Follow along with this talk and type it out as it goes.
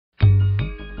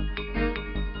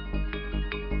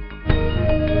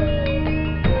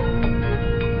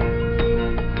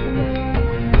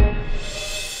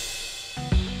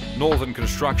Northern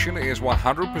Construction is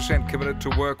 100% committed to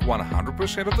work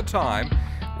 100% of the time.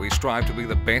 We strive to be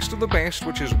the best of the best,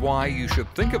 which is why you should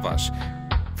think of us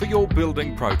for your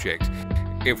building project.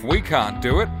 If we can't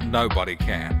do it, nobody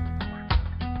can.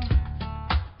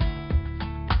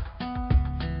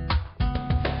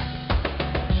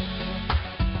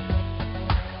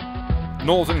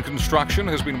 Northern Construction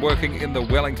has been working in the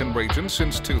Wellington region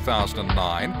since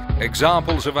 2009.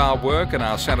 Examples of our work and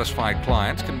our satisfied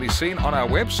clients can be seen on our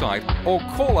website or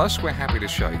call us, we're happy to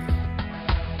show you.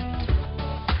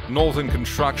 Northern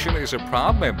Construction is a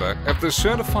proud member of the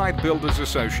Certified Builders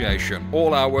Association.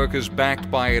 All our work is backed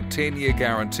by a 10-year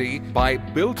guarantee by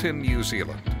Built in New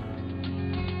Zealand.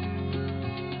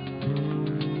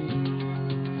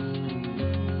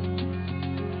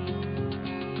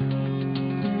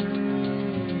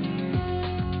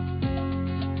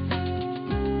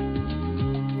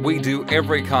 We do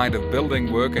every kind of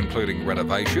building work, including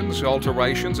renovations,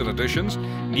 alterations and additions,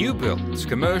 new builds,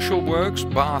 commercial works,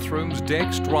 bathrooms,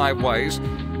 decks, driveways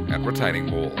and retaining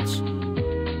walls.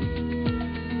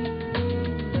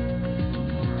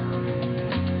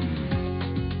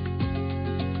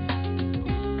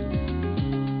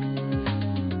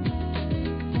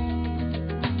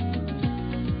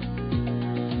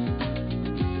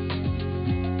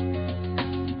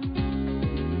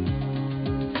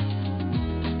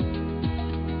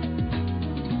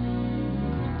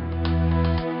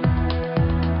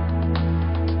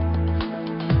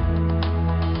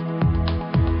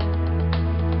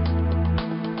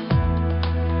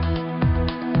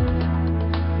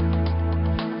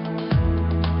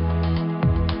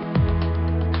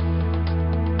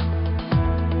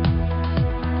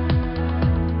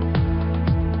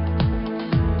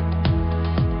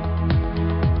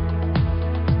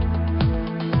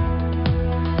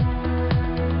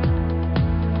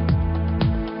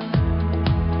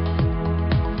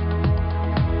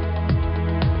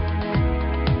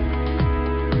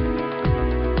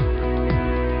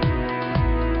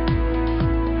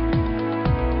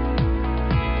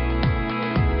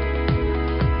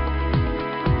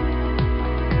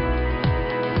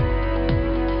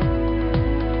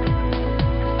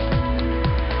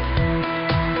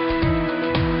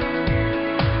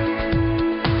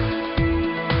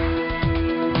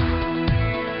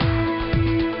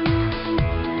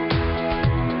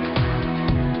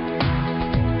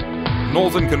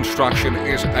 Northern Construction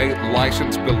is a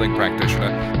licensed building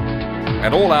practitioner,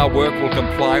 and all our work will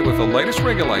comply with the latest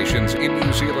regulations in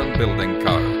New Zealand Building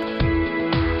Code.